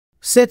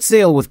Set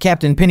sail with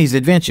Captain Penny's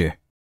adventure.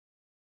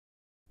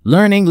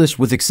 Learn English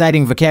with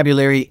exciting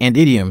vocabulary and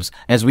idioms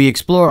as we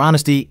explore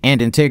honesty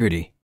and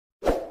integrity.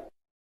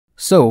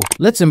 So,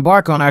 let's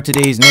embark on our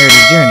today's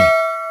narrative journey.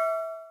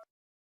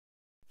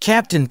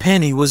 Captain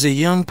Penny was a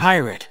young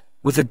pirate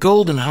with a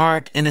golden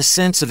heart and a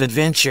sense of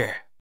adventure.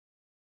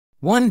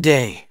 One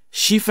day,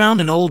 she found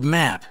an old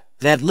map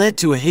that led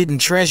to a hidden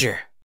treasure.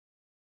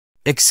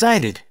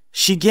 Excited,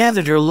 she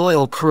gathered her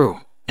loyal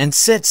crew and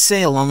set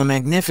sail on the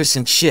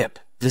magnificent ship,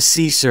 the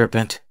Sea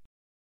Serpent.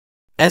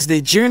 As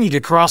they journeyed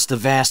across the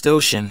vast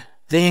ocean,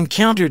 they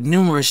encountered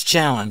numerous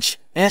challenges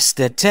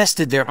that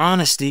tested their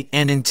honesty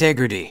and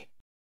integrity.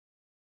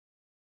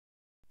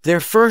 Their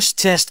first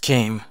test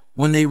came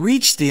when they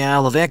reached the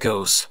Isle of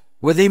Echoes,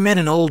 where they met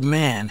an old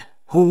man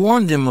who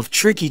warned them of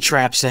tricky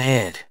traps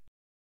ahead.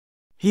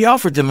 He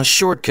offered them a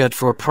shortcut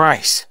for a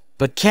price,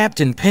 but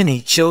Captain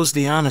Penny chose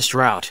the honest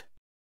route.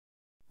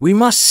 "We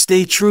must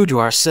stay true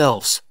to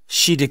ourselves,"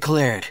 she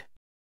declared.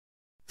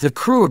 The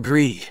crew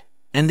agreed,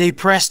 and they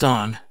pressed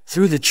on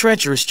through the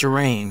treacherous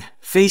terrain,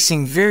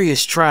 facing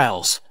various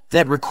trials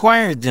that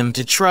required them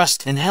to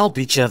trust and help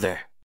each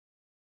other.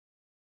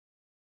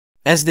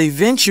 As they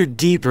ventured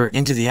deeper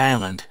into the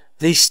island,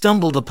 they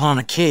stumbled upon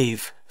a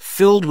cave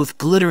filled with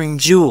glittering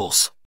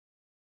jewels.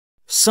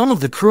 Some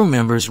of the crew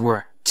members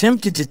were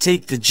tempted to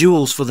take the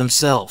jewels for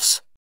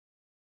themselves.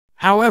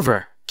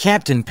 However,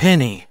 Captain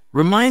Penny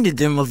reminded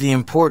them of the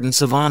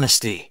importance of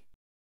honesty.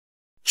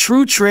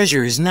 "True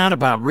treasure is not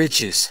about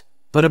riches,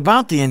 but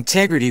about the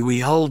integrity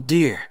we hold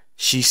dear,"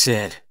 she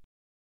said.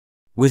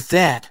 With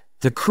that,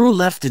 the crew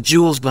left the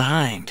jewels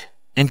behind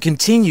and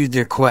continued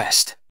their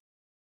quest.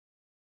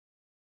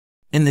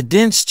 In the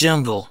dense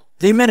jungle,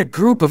 they met a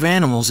group of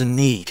animals in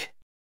need.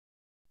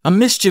 A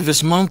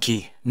mischievous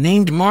monkey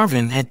named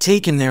Marvin had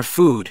taken their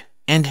food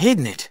and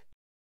hidden it.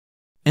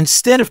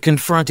 Instead of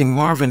confronting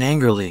Marvin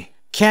angrily,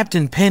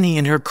 Captain Penny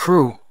and her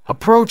crew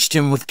approached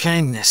him with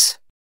kindness.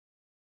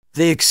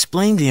 They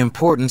explained the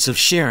importance of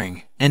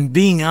sharing and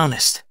being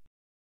honest.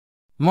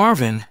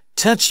 Marvin,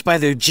 touched by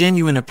their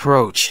genuine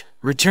approach,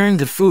 returned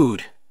the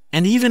food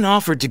and even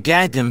offered to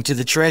guide them to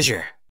the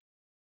treasure.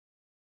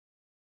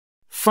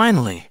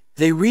 Finally,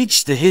 they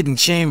reached the hidden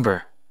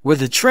chamber where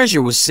the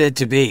treasure was said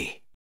to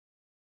be.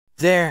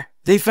 There,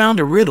 they found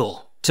a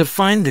riddle: to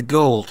find the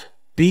gold,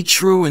 be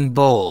true and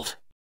bold.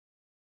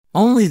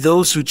 Only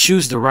those who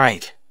choose the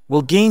right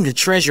will gain the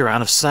treasure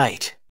out of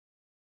sight.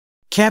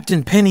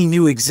 Captain Penny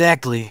knew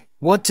exactly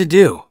what to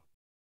do.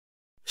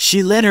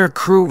 She led her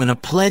crew in a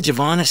pledge of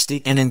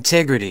honesty and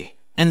integrity,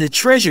 and the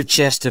treasure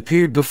chest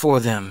appeared before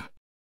them.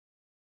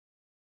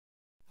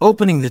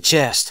 Opening the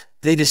chest,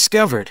 they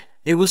discovered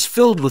it was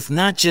filled with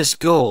not just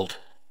gold,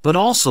 but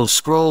also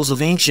scrolls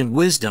of ancient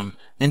wisdom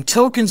and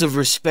tokens of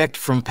respect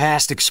from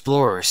past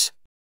explorers.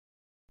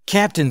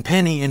 Captain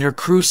Penny and her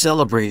crew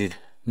celebrated,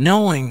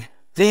 knowing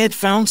they had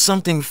found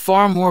something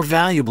far more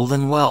valuable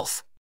than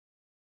wealth.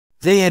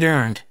 They had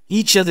earned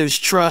each other's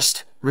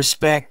trust,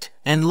 respect,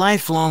 and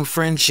lifelong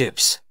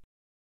friendships.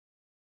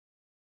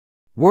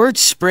 Word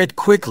spread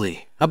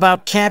quickly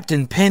about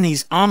Captain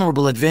Penny's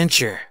honorable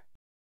adventure.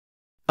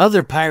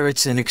 Other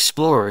pirates and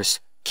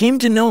explorers came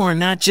to know her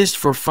not just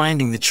for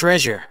finding the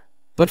treasure,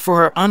 but for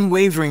her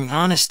unwavering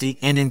honesty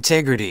and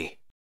integrity.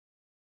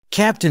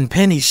 Captain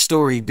Penny's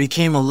story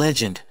became a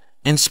legend,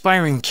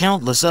 inspiring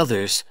countless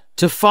others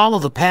to follow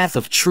the path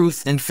of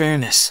truth and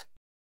fairness.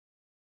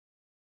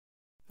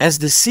 As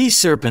the Sea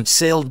Serpent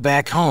sailed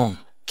back home,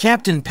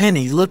 Captain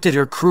Penny looked at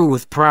her crew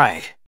with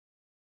pride.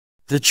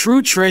 "The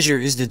true treasure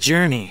is the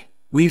journey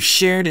we've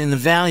shared and the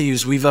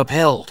values we've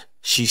upheld,"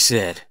 she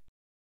said.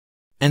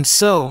 And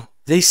so,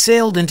 they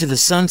sailed into the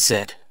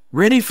sunset,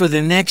 ready for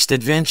their next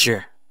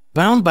adventure,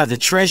 bound by the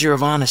treasure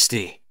of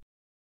honesty.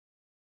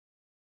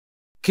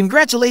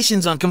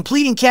 Congratulations on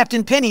completing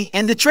Captain Penny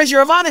and the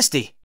Treasure of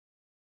Honesty!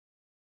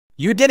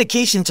 Your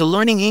dedication to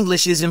learning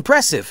English is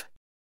impressive.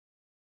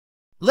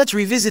 Let's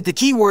revisit the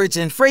keywords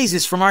and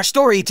phrases from our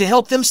story to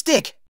help them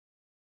stick.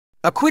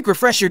 A quick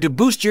refresher to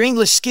boost your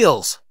English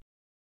skills.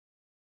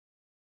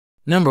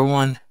 Number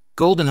 1,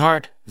 golden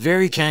heart,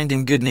 very kind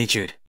and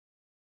good-natured.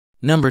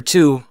 Number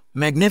 2,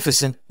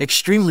 magnificent,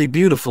 extremely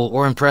beautiful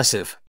or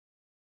impressive.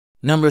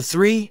 Number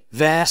 3,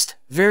 vast,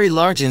 very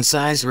large in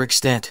size or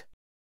extent.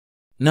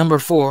 Number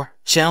 4,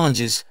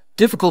 challenges,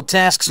 difficult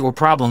tasks or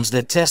problems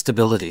that test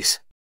abilities.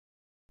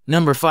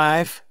 Number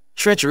 5,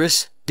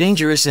 treacherous,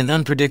 dangerous and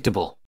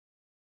unpredictable.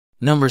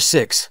 Number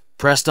 6,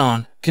 pressed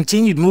on,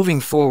 continued moving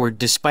forward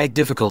despite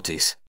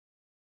difficulties.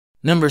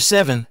 Number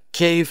 7,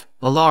 cave,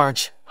 a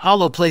large,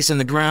 hollow place in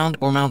the ground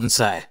or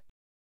mountainside.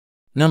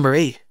 Number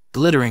 8,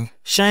 glittering,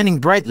 shining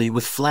brightly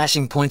with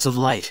flashing points of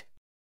light.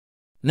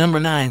 Number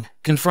 9,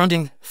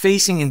 confronting,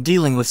 facing and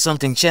dealing with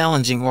something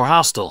challenging or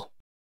hostile.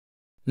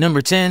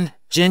 Number 10,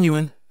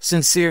 genuine,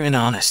 sincere and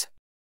honest.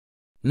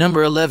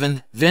 Number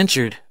 11,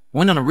 ventured,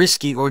 went on a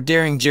risky or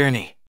daring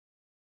journey.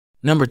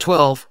 Number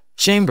 12,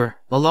 chamber,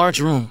 a large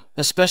room,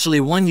 especially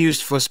one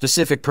used for a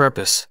specific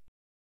purpose.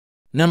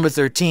 Number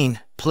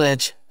 13,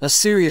 pledge, a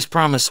serious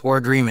promise or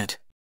agreement.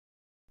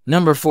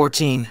 Number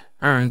 14,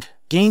 earned,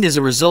 gained as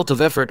a result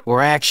of effort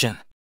or action.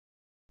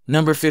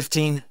 Number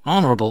 15,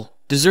 honorable,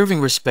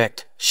 deserving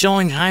respect,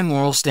 showing high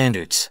moral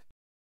standards.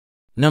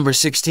 Number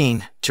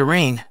 16,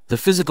 terrain, the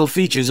physical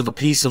features of a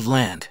piece of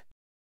land.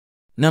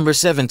 Number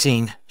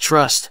 17,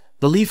 trust,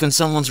 belief in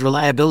someone's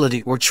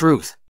reliability or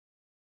truth.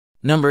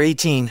 Number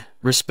 18,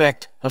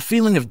 respect, a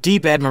feeling of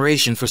deep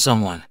admiration for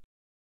someone.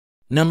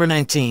 Number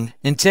 19,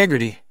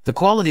 integrity, the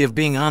quality of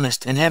being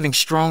honest and having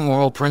strong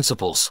moral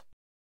principles.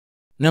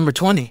 Number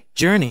 20,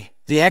 journey,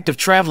 the act of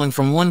traveling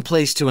from one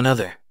place to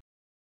another.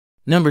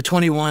 Number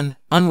 21,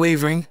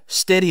 unwavering,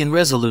 steady and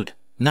resolute,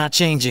 not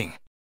changing.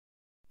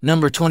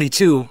 Number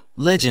 22,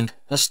 legend,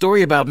 a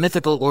story about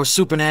mythical or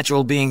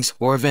supernatural beings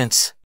or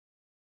events.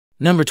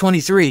 Number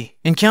 23,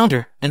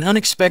 encounter, an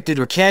unexpected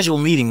or casual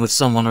meeting with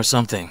someone or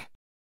something.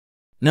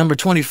 Number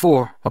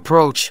 24,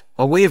 approach,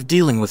 a way of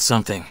dealing with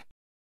something.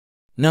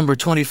 Number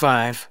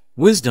 25,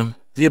 wisdom,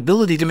 the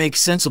ability to make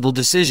sensible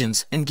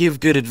decisions and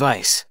give good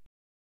advice.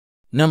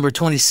 Number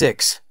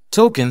 26,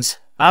 tokens,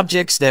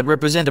 objects that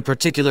represent a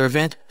particular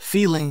event,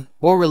 feeling,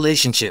 or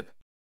relationship.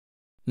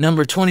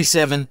 Number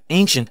 27,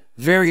 ancient,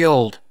 very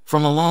old,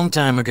 from a long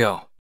time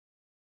ago.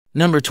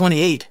 Number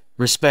 28,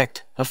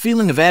 respect, a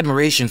feeling of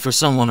admiration for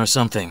someone or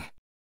something.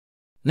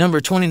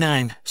 Number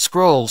 29,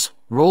 scrolls,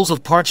 rolls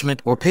of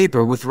parchment or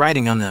paper with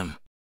writing on them.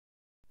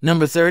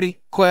 Number 30,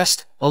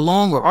 quest, a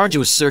long or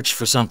arduous search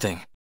for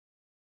something.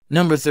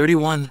 Number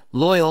 31,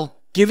 loyal,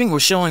 giving or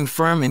showing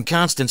firm and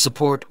constant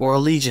support or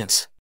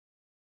allegiance.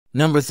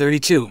 Number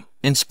 32,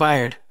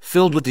 inspired,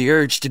 filled with the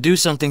urge to do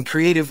something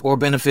creative or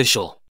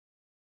beneficial.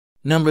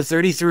 Number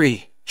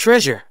 33,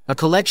 treasure, a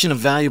collection of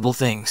valuable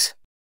things.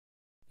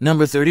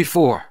 Number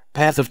 34,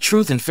 path of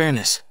truth and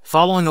fairness,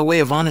 following a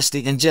way of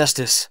honesty and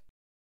justice.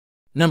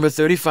 Number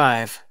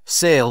 35,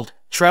 sailed,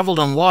 traveled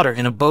on water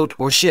in a boat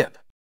or ship.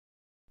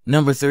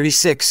 Number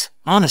 36,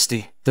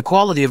 honesty, the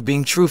quality of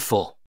being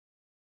truthful.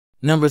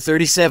 Number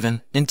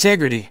 37,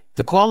 integrity,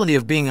 the quality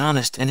of being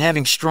honest and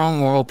having strong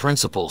moral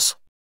principles.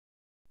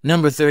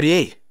 Number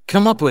 38,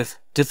 come up with,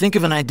 to think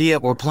of an idea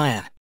or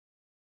plan.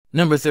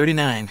 Number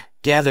 39,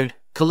 gathered,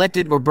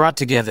 collected or brought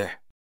together.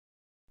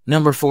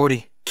 Number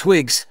 40,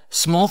 twigs,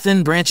 small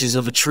thin branches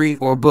of a tree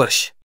or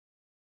bush.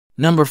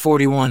 Number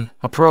 41,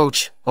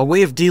 approach, a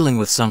way of dealing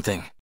with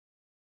something.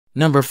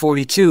 Number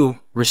 42,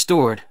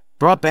 restored,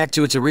 brought back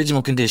to its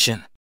original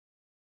condition.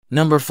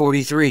 Number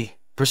 43,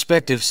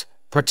 perspectives,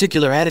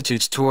 particular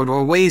attitudes toward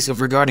or ways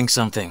of regarding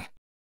something.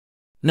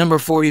 Number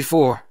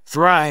 44,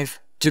 thrive,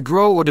 to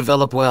grow or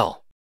develop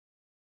well.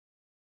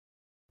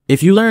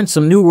 If you learned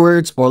some new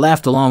words or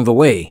laughed along the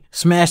way,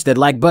 smash that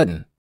like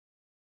button.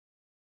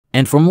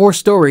 And for more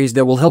stories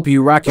that will help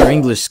you rock your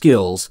English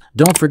skills,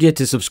 don't forget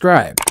to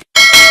subscribe.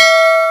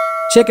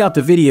 Check out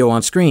the video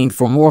on screen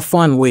for more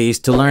fun ways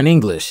to learn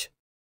English.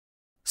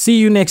 See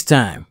you next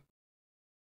time.